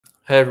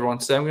Hey everyone,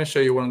 today I'm going to show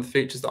you one of the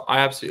features that I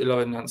absolutely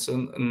love in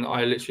Nansen and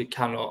I literally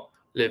cannot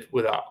live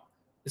without.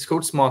 It's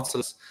called Smart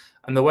Alerts,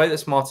 and the way that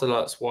Smart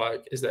Alerts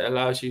work is that it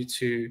allows you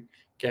to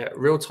get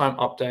real-time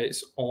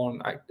updates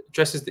on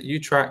addresses that you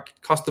track,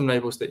 custom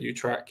labels that you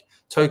track,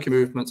 token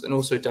movements, and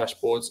also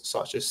dashboards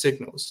such as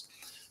signals.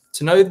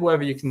 To know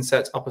whether you can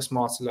set up a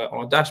Smart Alert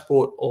on a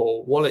dashboard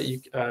or wallet,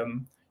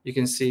 you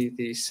can see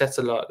the Set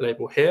Alert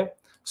label here.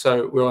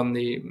 So we're on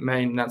the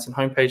main Nansen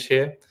homepage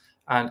here.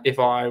 And if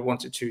I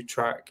wanted to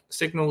track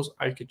signals,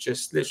 I could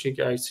just literally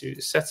go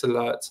to Set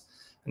Alert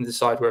and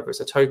decide whether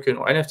it's a token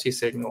or NFT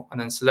signal, and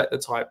then select the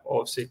type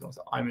of signals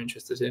that I'm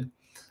interested in.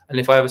 And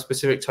if I have a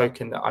specific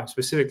token that I'm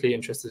specifically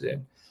interested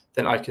in,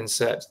 then I can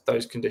set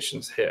those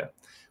conditions here.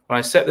 When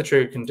I set the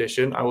trigger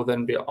condition, I will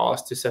then be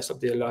asked to set up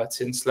the alert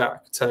in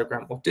Slack,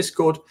 Telegram, or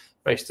Discord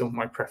based on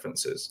my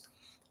preferences.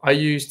 I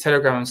use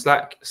Telegram and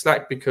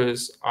Slack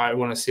because I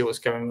want to see what's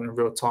going on in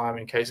real time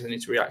in case I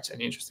need to react to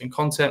any interesting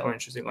content or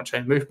interesting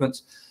on-chain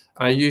movements.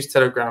 And I use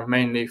Telegram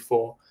mainly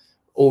for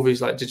all these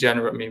like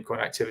degenerate meme coin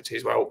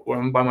activities where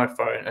I'm by my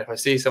phone, and if I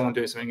see someone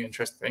doing something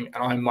interesting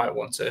and I might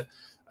want to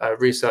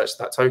research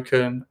that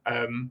token,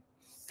 then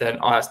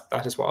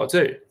that is what I'll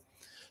do.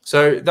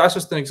 So that's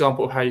just an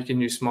example of how you can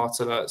use Smart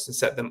Alerts and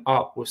set them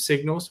up with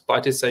signals, but I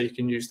did say you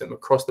can use them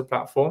across the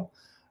platform.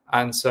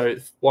 And so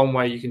one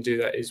way you can do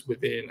that is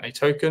within a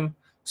token.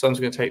 So I'm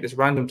just going to take this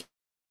random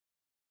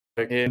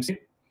token here,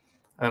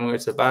 and I'm going to go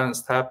to the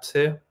balance tabs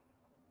here.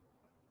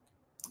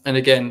 And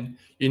again,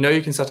 you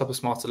can set up a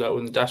Smart Alert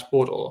within the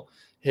dashboard, or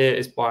here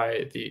is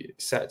by the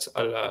Set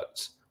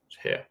Alert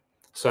here.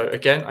 So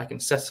again, I can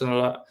set an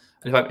alert.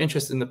 And if I'm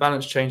interested in the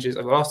balance changes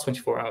over the last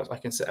 24 hours, I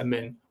can set a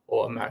min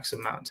or a max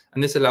amount.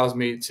 And this allows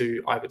me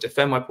to either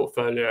defend my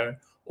portfolio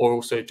or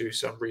also do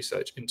some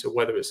research into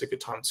whether it's a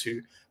good time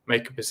to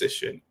make a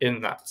position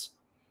in that.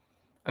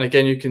 And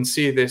again, you can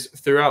see this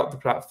throughout the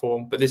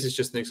platform, but this is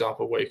just an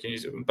example where you can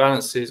use it with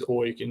balances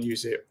or you can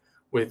use it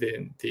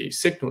within the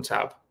signal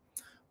tab.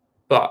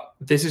 But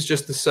this is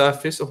just the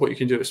surface of what you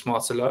can do with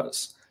Smart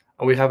Alerts.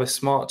 And we have a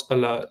Smart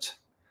Alert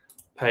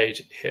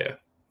page here.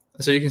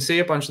 And so you can see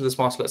a bunch of the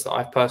Smart Alerts that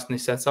I've personally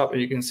set up,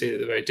 and you can see that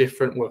they're very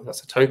different, whether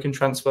that's a token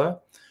transfer.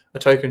 A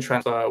token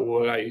transfer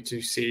will allow you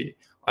to see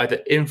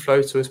either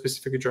inflow to a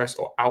specific address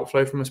or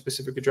outflow from a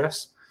specific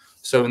address.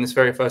 So in this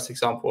very first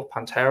example of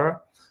Pantera,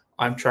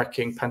 I'm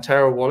tracking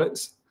Pantera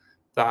wallets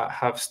that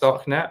have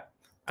Starknet,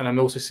 and I'm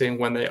also seeing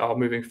when they are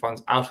moving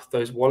funds out of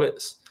those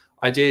wallets,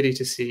 ideally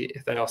to see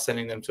if they are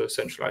sending them to a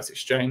centralized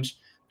exchange,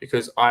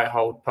 because I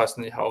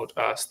personally hold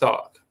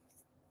Stark.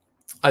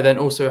 I then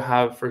also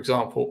have, for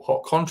example,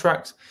 hot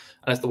contracts,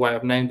 and as the way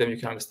I've named them, you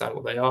can understand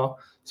what they are.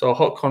 So a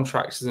hot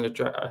contract is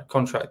a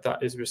contract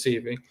that is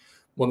receiving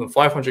more than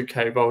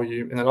 500k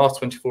volume in the last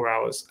 24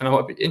 hours. And I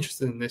might be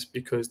interested in this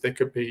because there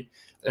could be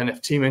an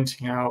NFT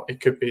minting out.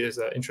 It could be there's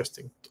an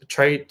interesting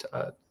trade,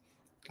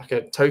 like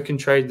a token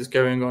trade that's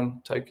going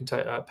on,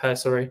 pair,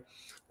 sorry,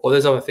 or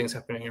there's other things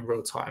happening in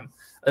real time.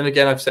 And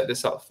again, I've set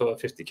this up for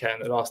 50k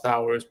in the last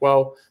hour as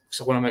well,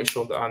 because I want to make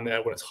sure that I'm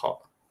there when it's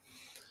hot.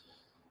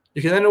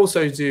 You can then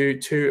also do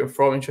to and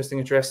from interesting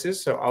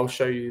addresses. So I'll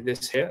show you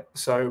this here.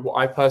 So what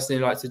I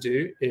personally like to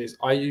do is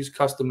I use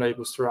custom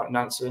labels throughout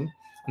Nansen,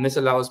 and this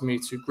allows me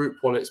to group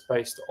wallets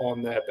based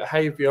on their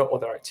behavior or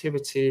their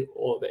activity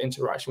or the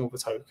interaction with the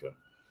token.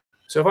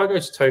 So if I go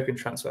to token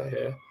transfer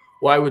here,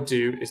 what I would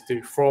do is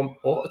do from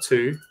or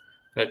to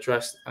an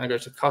address, and I go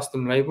to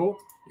custom label.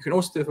 You can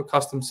also do it for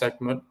custom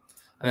segment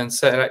and then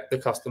select the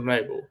custom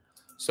label.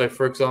 So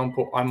for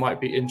example, I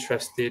might be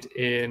interested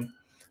in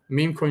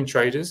meme coin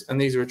traders, and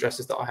these are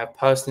addresses that I have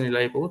personally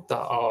labeled that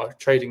are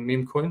trading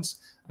meme coins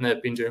and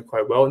they've been doing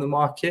quite well in the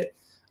market.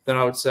 Then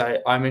I would say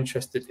I'm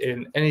interested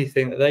in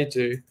anything that they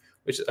do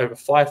which is over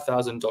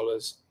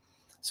 $5,000,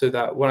 so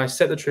that when I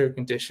set the trigger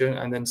condition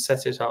and then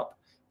set it up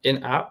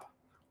in app,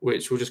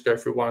 which will just go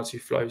through one or two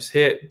flows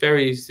here,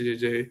 very easy to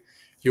do,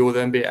 you will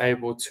then be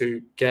able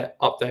to get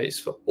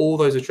updates for all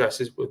those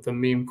addresses with the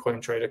meme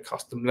coin trader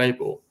custom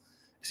label.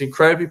 It's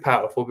incredibly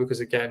powerful because,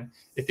 again,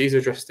 if these are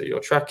addresses that you're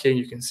tracking,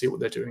 you can see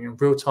what they're doing in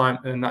real time,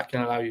 and that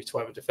can allow you to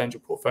either defend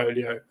your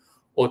portfolio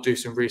or do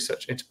some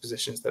research into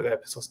positions that they're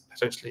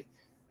potentially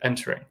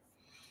entering.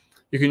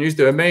 You can use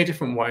them in many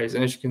different ways,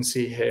 and as you can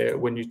see here,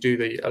 when you do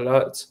the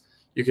alerts,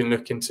 you can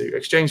look into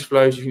exchange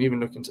flows, you can even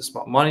look into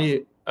smart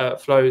money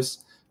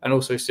flows, and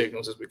also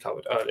signals, as we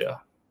covered earlier.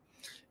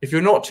 If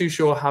you're not too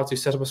sure how to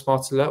set up a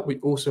Smart Alert, we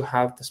also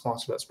have the Smart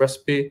Alerts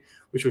recipe,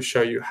 which will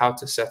show you how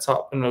to set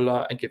up an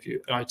alert and give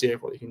you an idea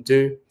of what you can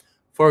do.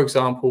 For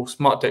example,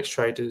 Smart Dex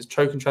traders,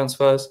 token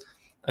transfers,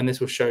 and this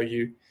will show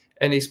you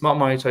any smart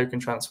money token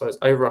transfers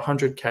over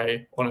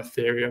 100k on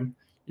Ethereum.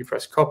 You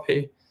press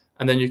copy,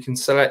 and then you can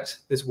select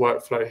this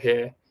workflow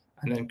here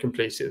and then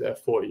complete it there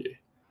for you.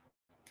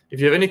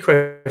 If you have any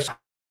questions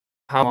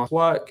how it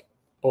works,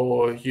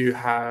 or you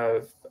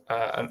have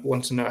and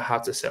want to know how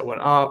to set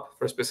one up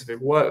for a specific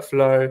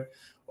workflow,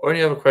 or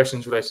any other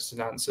questions related to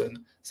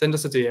Nansen, send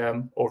us a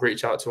DM or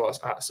reach out to us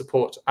at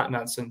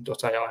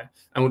support@nansen.ai,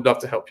 and we'd love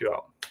to help you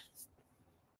out.